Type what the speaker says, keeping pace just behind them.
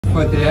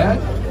for that,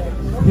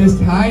 His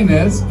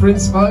Highness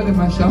Prince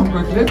Waldemar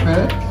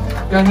Schaumburg-Lippe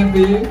gonna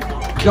be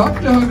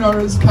Dr.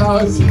 Honoris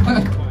Causa.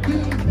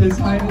 His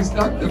Highness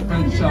Dr.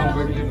 Prince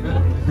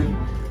Schaumburg-Lippe.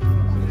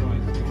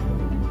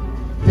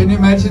 Can you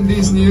imagine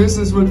these news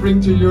this will bring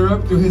to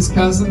Europe, to his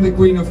cousin, the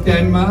Queen of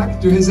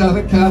Denmark, to his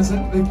other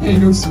cousin, the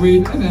King of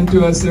Sweden, and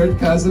to our third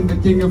cousin, the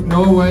King of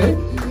Norway?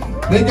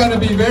 They're gonna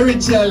be very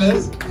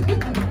jealous.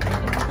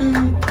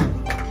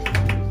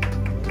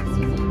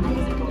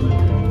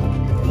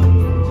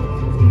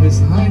 His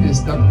Highness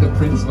Dr.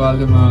 Prince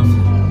Waldemar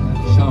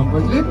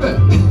Schaumburg-Lippe.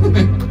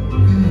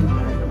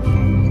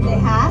 The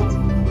hat?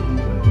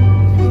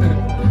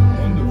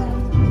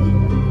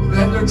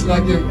 That looks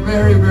like a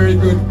very, very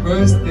good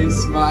birthday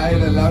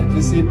smile. I love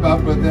to see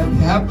Papa that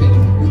happy.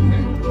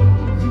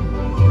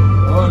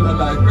 Oh la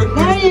la, good.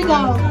 There you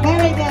go,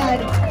 very good.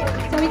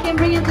 So we can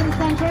bring it to the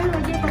center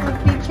right here for the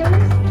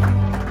pictures.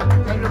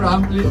 Turn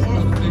around please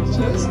for the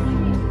pictures.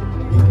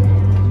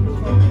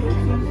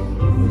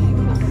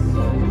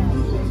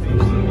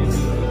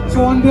 So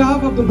on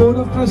behalf of the Board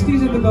of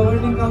Trustees and the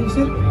Governing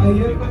Council, I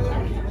here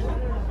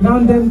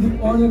grant them the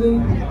Honorary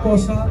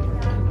COSA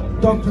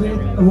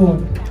Doctorate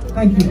Award.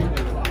 Thank you.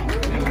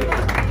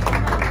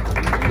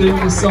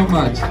 Thank you so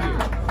much.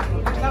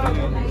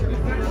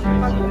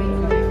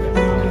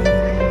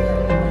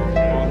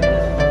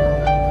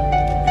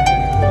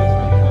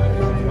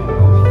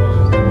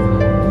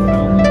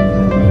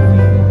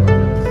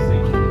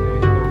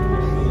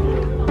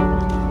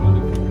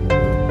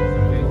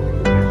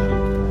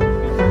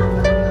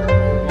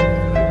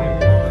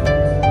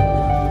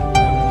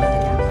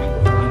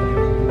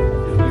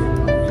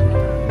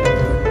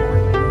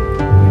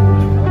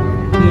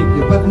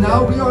 But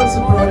now we also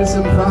brought a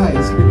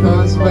surprise,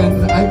 because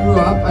when I grew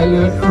up, I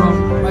learned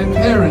from my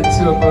parents,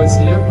 who are both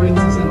here,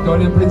 Princess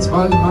Antonia and Prince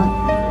Waldemar,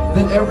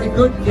 that every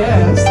good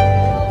guest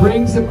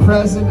brings a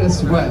present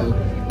as well.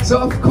 So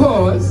of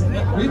course,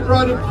 we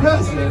brought a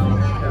present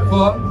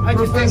for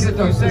Professor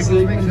Dr.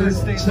 Singh and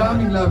his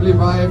charming, lovely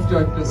wife,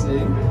 Dr.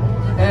 Singh.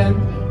 And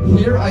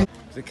here I...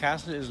 The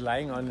castle is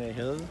lying on a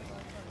hill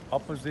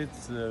opposite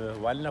the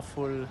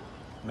wonderful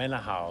manor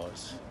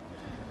house,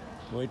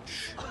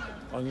 which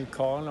on the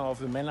corner of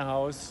the manor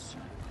house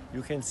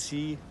you can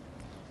see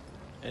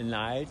a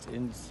knight,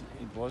 and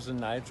it was a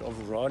knight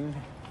of Ron.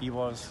 He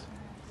was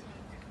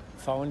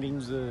founding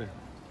the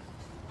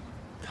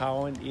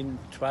town in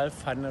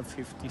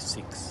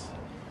 1256.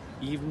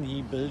 Even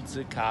he built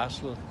the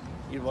castle.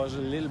 It was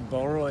a little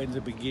borough in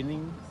the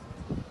beginning,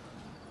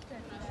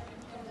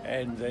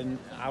 and then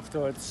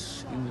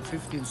afterwards in the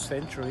 15th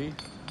century,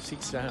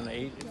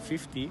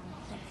 1650,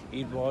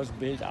 it was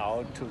built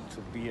out to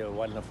be a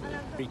wonderful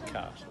big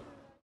castle.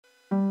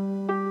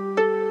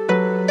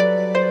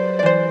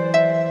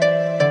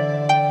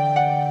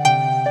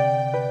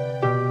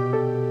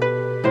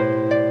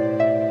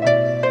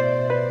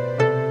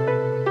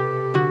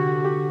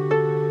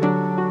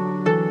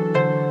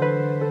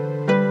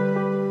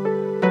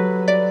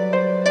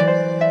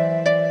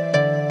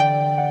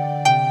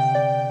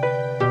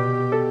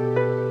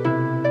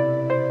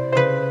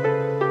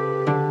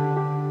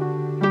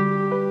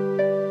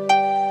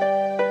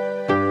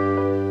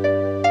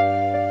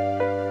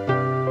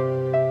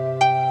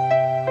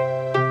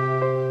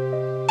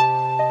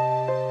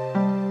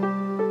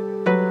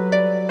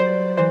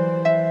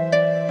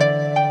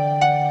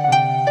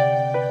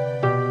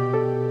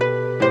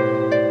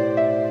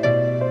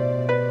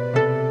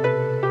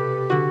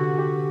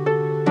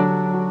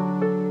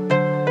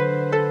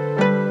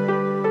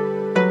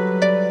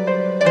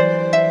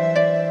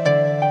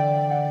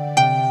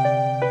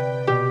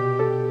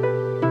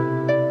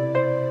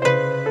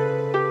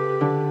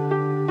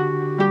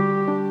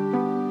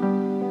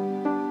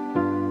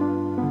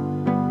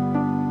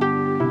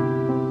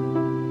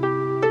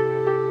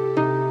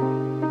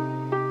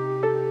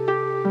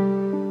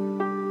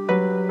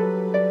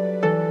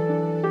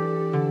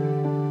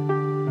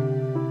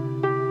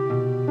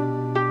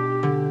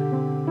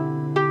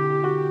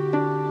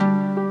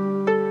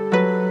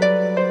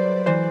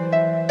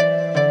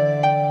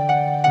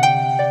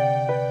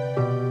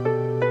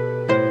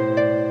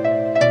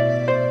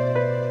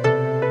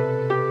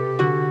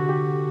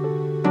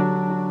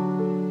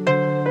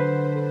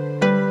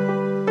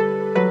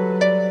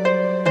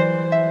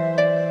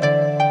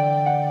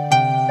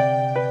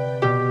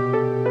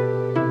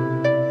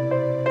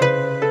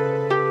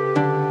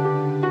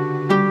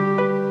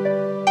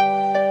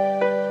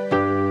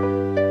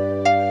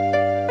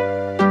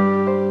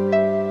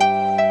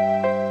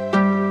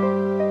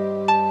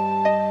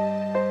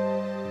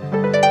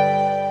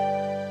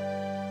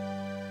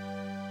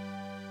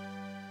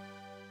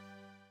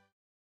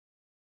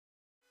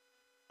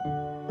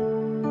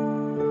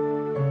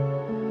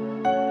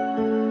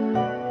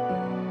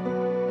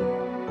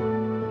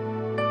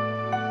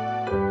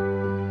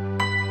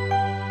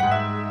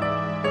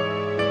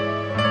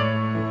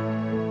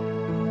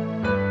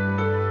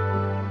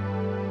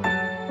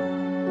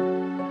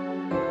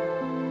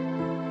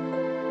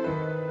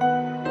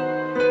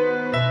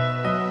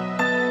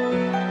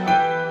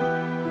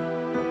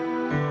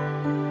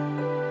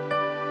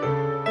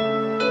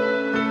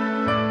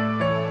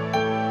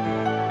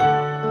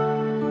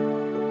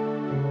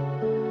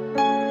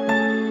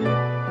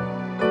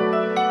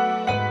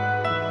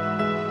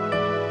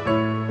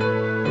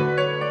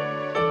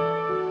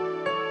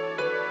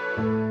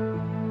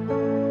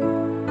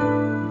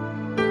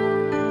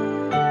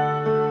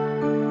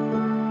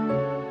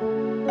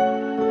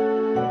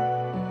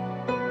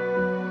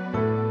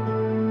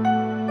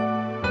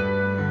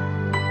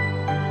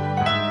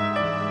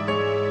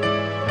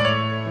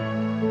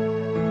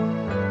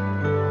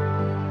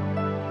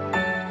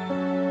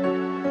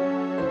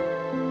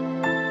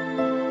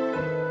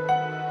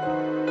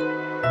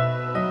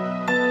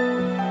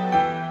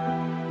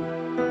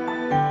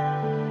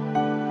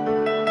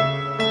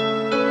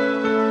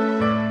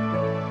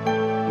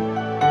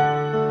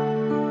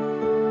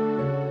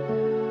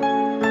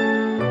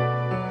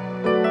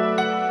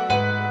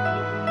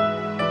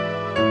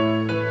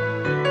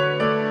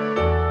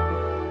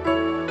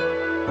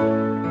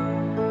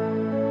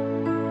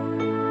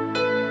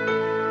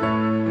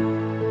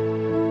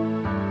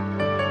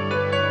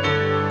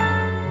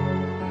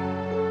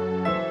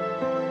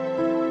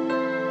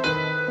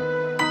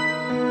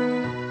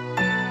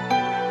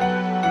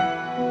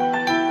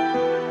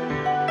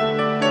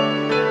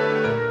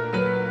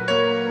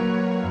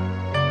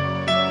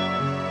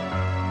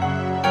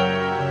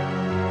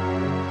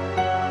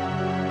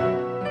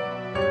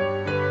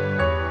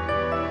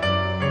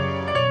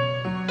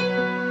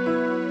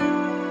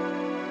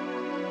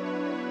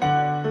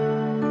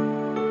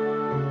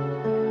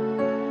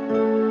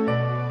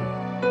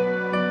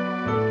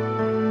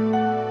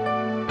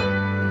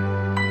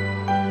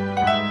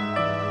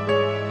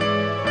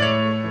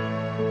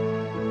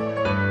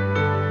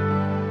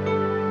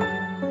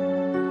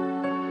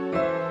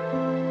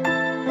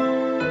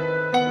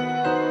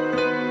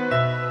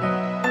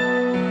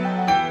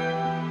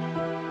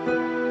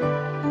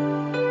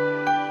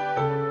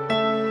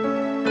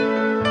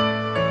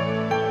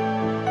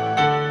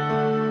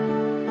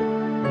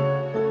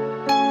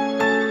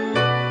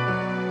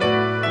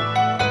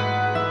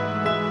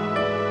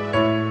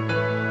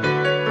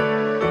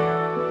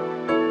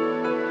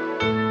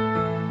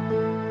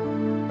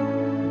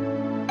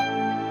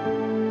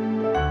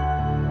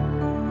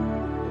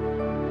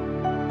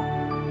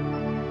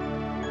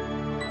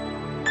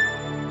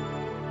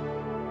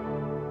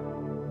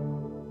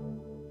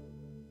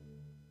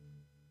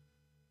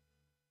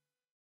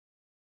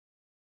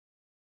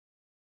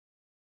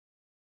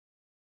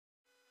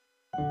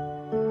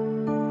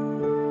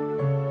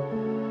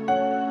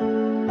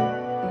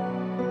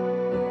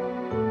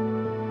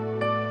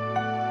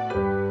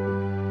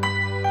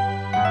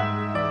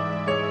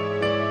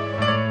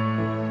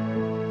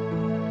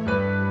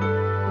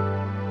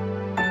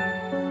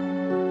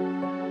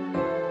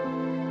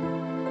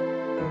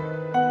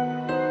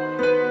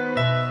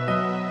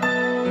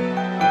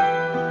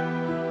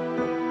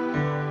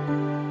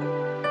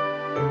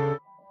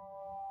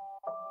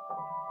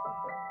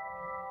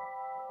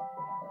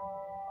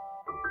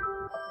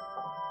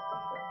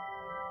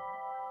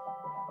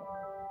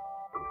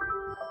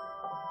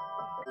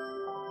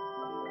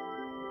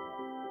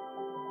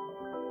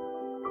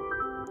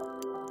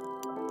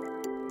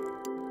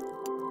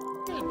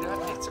 Du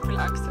habt nicht zu viel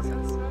Angst, das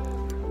heißt.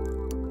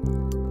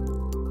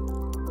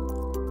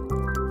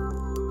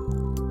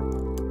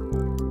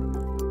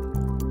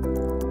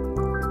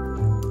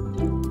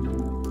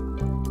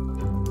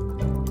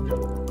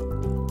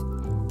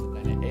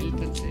 Deine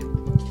Eltern sind.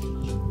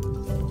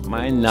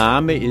 Mein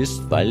Name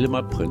ist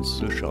Waldemar Prinz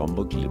zu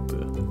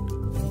Schaumburg-Lippe.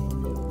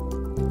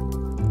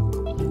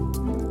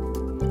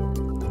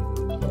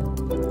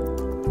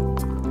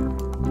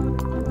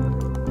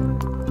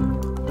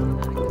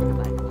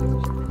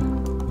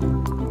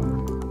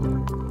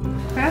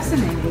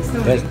 Fascinating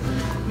story.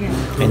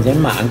 Yeah. And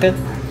then my uncle,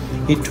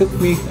 he took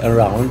me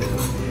around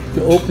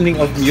the opening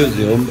of the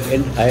museum,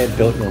 and I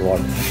don't know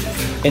what.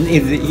 And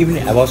in the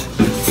evening I was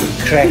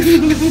cracked.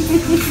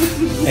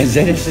 And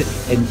then I said,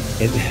 and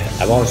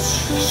I was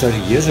 30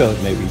 years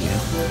old maybe. Yeah.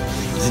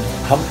 I said,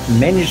 how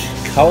many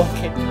cow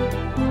can...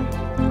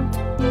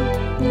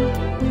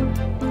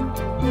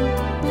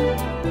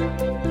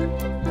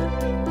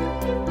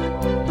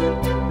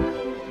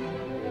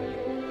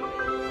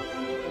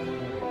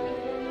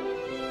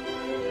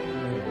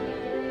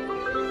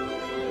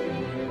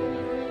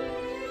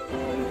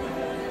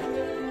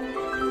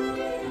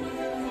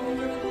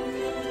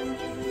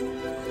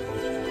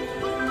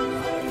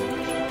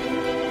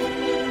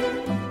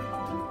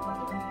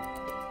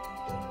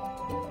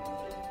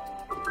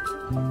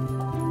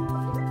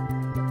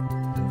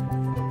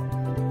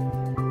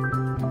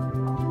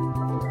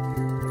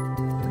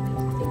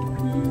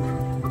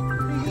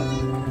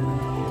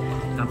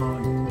 Come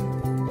on.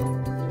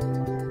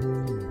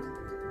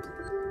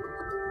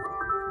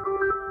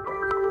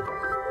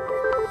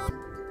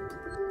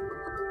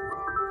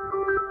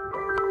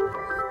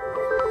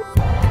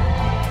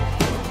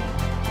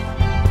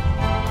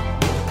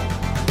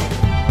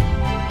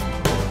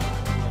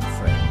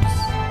 Friends.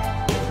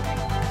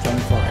 Come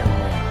for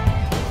everywhere.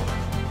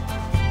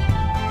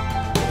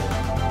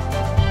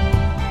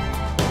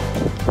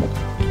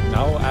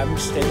 Now I'm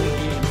standing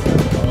here in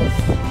front of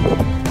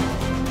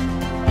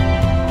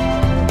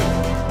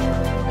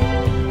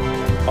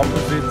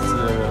opposite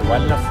the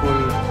wonderful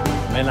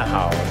manor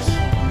house,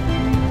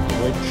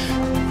 which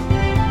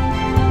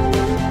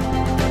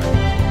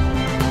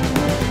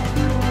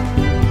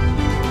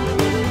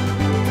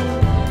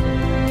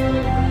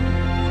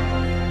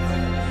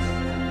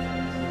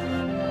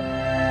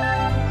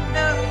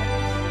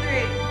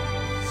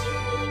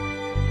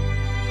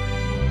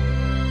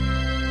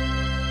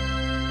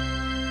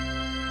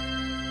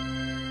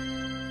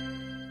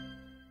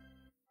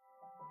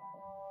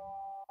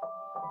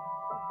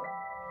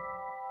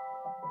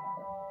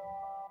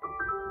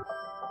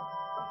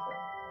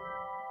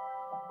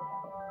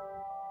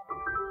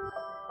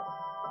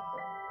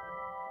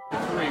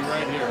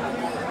right here.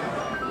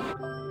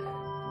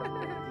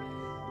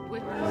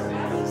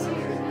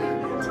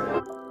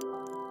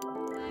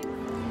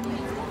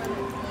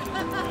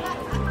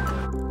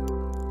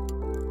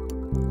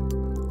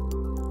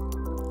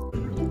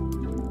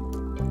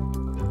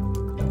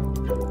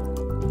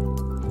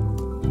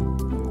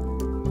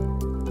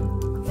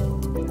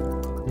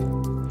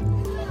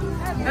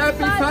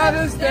 Happy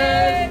Father's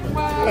Day!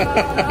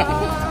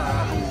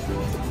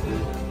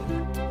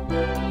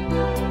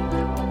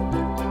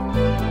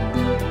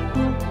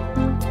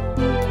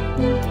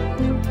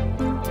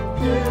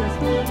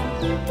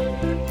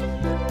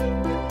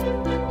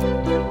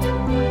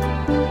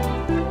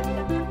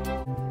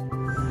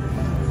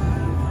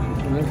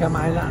 Und dann kam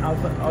einer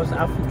aus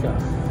Afrika.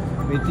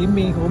 Mit dem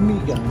bin ich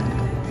rumgegangen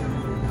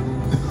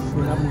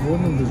und habe eine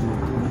Wohnung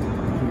besucht.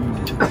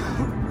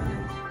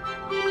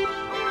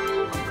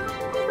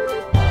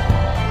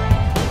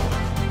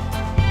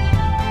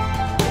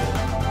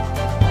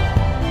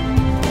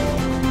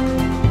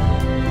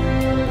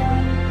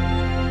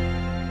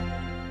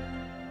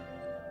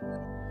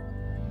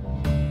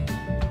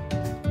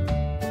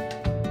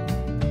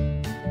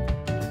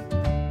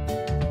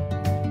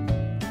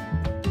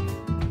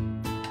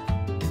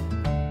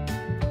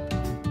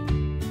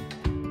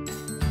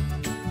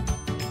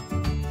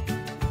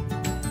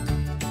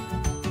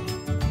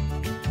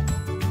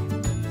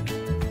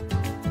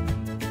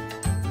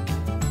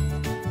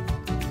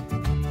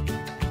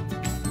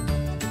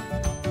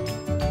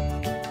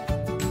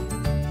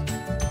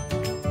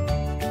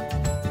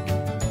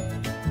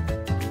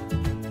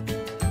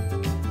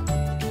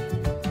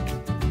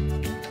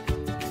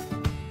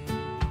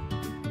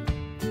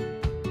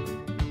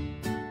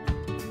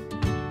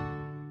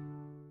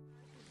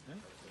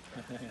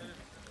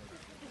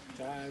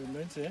 Da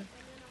Münze,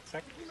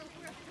 zack.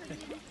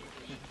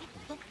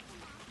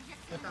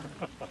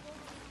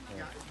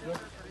 Ja.